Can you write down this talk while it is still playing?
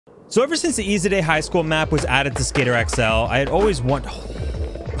So ever since the Easy Day High School map was added to Skater XL, I always wondered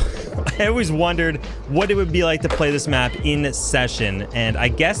what it would be like to play this map in session. And I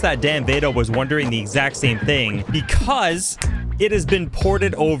guess that Dan Vado was wondering the exact same thing because it has been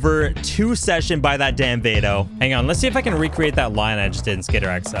ported over to session by that Dan Vado. Hang on, let's see if I can recreate that line I just did in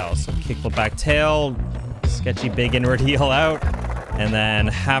Skater XL. So kickflip back tail, sketchy big inward heel out, and then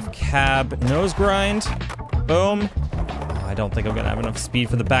half cab nose grind. Boom. I don't think I'm gonna have enough speed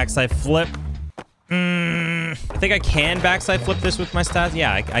for the backside flip. I think I can backside flip this with my stats.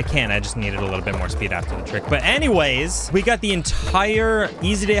 Yeah, I can. I just needed a little bit more speed after the trick. But anyways, we got the entire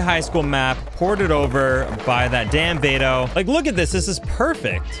Easy Day High School map ported over by that damn Vado. Like, look at this. This is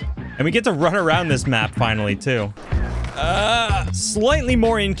perfect. And we get to run around this map finally, too. Slightly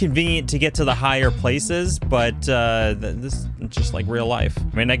more inconvenient to get to the higher places, but this is just like real life.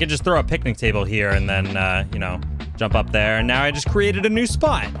 I mean, I could just throw a picnic table here and then, you know, jump up there. And now I just created a new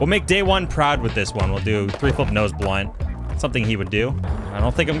spot. We'll make Day One proud with this one. We'll do 3-flip nose blunt. Something he would do. I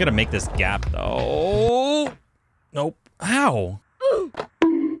don't think I'm going to make this gap, though. Nope. Ow.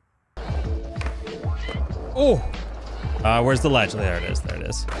 Oh. Where's the ledge? There it is. There it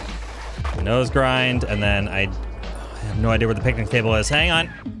is. Nose grind, and then I have no idea where the picnic table is. Hang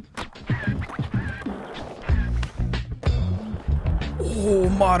on. Oh,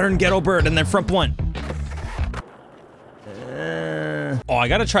 modern ghetto bird, and then front blunt. Oh, I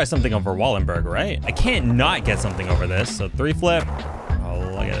gotta try something over Wallenberg, right? I can't not get something over this. So 3-flip. Oh,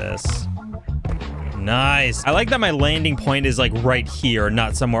 look at this. Nice. I like that my landing point is like right here,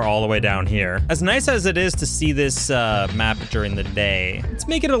 not somewhere all the way down here. As nice as it is to see this map during the day, let's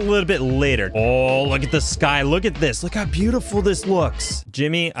make it a little bit later. Oh, look at the sky. Look at this. Look how beautiful this looks.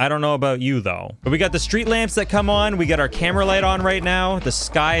 Jimmy, I don't know about you though, but we got the street lamps that come on. We got our camera light on right now. The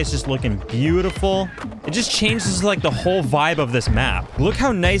sky is just looking beautiful. It just changes like the whole vibe of this map. Look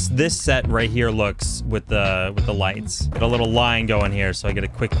how nice this set right here looks with the lights. Got a little line going here, so I get a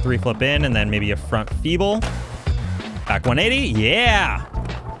quick 3-flip in and then maybe a front feeble. Back 180. Yeah.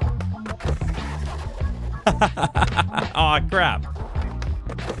 Aw, crap.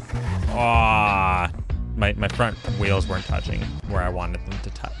 Aw. My front wheels weren't touching where I wanted them to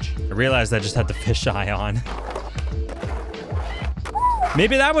touch. I realized I just had the fisheye on.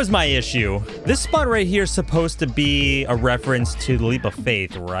 Maybe that was my issue. This spot right here is supposed to be a reference to the Leap of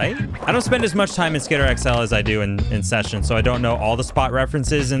Faith, right? I don't spend as much time in Skater XL as I do in session, so I don't know all the spot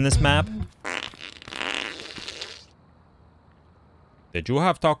references in this map. Did you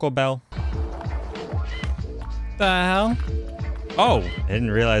have Taco Bell? The hell? Oh, I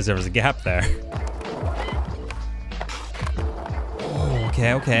didn't realize there was a gap there. Oh,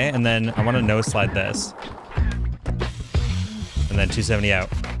 okay. And then I want to nose slide this. And then 270 out.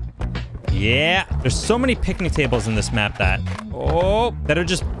 Yeah. There's so many picnic tables in this map that are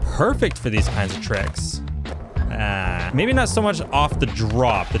just perfect for these kinds of tricks. Maybe not so much off the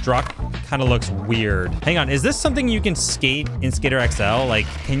drop. The drop kind of looks weird. Hang on, is this something you can skate in Skater XL? Like,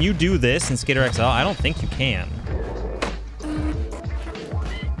 can you do this in Skater XL? I don't think you can.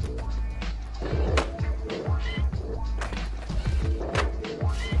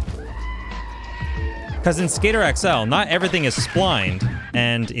 Because in Skater XL, not everything is splined,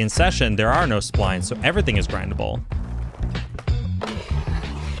 and in session, there are no splines, so everything is grindable.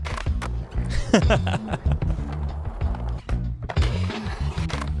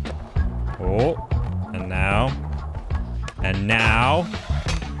 Oh, and now.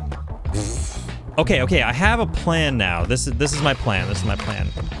 Okay, I have a plan now. This is my plan.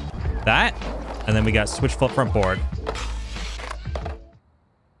 That, and then we got switch flip front board.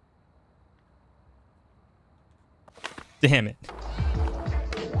 Damn it.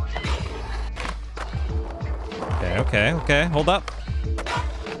 Okay, hold up.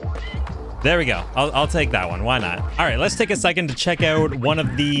 There we go. I'll take that one. Why not? All right, let's take a second to check out one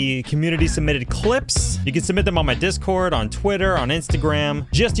of the community submitted clips. You can submit them on my Discord, on Twitter, on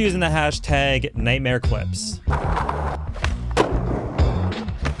Instagram, just using the hashtag #NightmareClips.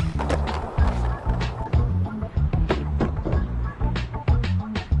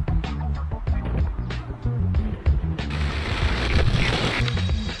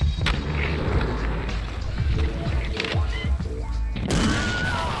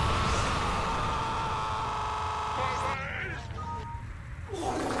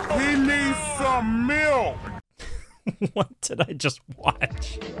 Milk. What did I just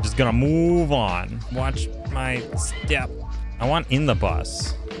watch? Just gonna move on. Watch my step. I want in the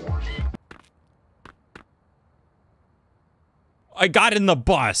bus. I got in the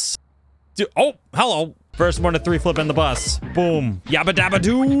bus. Dude, oh, hello. First one to 3-flip in the bus. Boom. Yabba dabba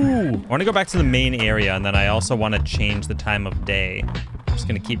doo. I want to go back to the main area, and then I also want to change the time of day. Just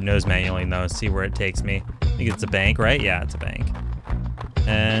gonna keep nose manualing though, see where it takes me. I think it's a bank, right? Yeah, it's a bank.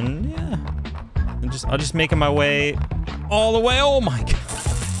 And yeah, I'll just make my way all the way. Oh my God.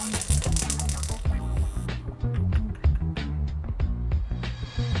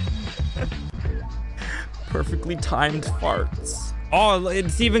 Perfectly timed farts. Oh,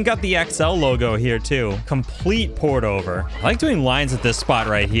 it's even got the XL logo here too. Complete port over. I like doing lines at this spot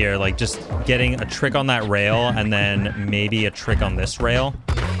right here, like just getting a trick on that rail and then maybe a trick on this rail.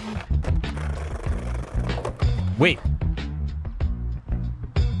 Wait.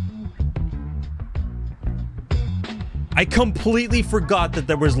 I completely forgot that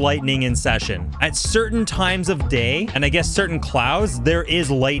there was lightning in session. At certain times of day, and I guess certain clouds, there is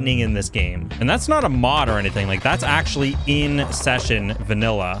lightning in this game. And that's not a mod or anything. Like, that's actually in session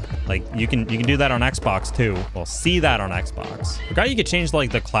vanilla. Like, you can do that on Xbox too. We'll see that on Xbox. Forgot you could change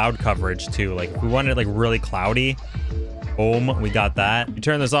like the cloud coverage too. Like, if we wanted it like really cloudy, boom, we got that. You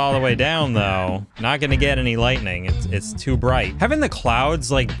turn this all the way down though, not gonna get any lightning. It's too bright. Having the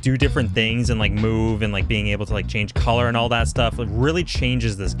clouds like do different things and like move and like being able to like change color and all that stuff, like really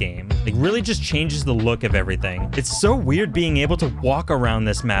changes this game. Like really just changes the look of everything. It's so weird being able to walk around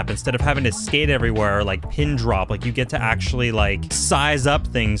this map instead of having to skate everywhere or like pin drop. Like you get to actually like size up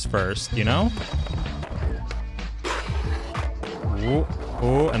things first, you know? Ooh,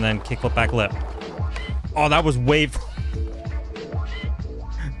 ooh, and then kickflip back lip. Oh, that was way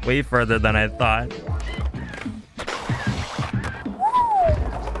further than I thought.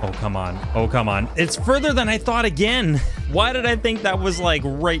 Oh, come on. Oh, come on. It's further than I thought again. Why did I think that was like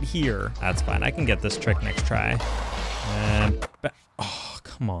right here? That's fine. I can get this trick next try. And oh,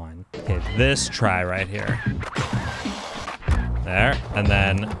 come on. Okay, this try right here. There. And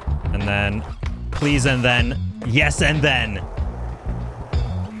then, please, and then, yes, and then.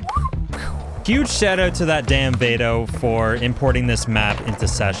 Huge shout out to that damn Vado for importing this map into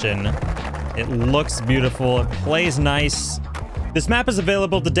session. It looks beautiful. It plays nice. This map is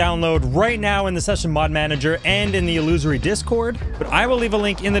available to download right now in the Session Mod Manager and in the Illusory Discord. But I will leave a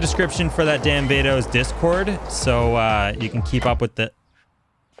link in the description for that damn Vado's Discord, so you can keep up with the...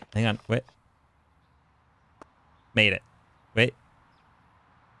 Hang on, wait. Made it. Wait.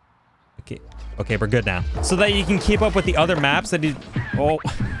 Okay, we're good now. So that you can keep up with the other maps that he... Oh...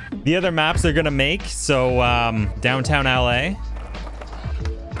 The other maps they're gonna make, so downtown LA.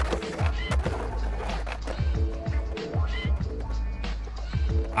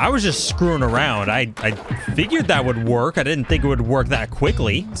 I was just screwing around. I figured that would work. I didn't think it would work that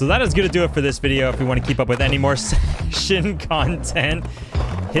quickly. So that is gonna do it for this video. If you want to keep up with any more session content,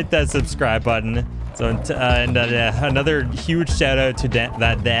 hit that subscribe button. So another huge shout out to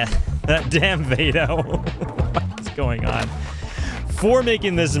that damn Vado. What's going on? For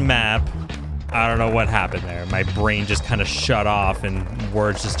making this map. I don't know what happened there. My brain just kind of shut off and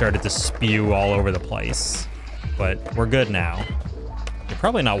words just started to spew all over the place. But we're good now. You're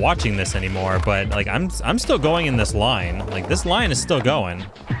probably not watching this anymore, but like I'm still going in this line. Like this line is still going.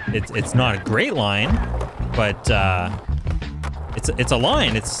 It's not a great line, but it's a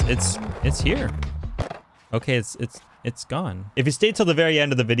line. It's here. Okay, it's gone. If you stayed till the very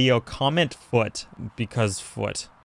end of the video, comment foot because foot.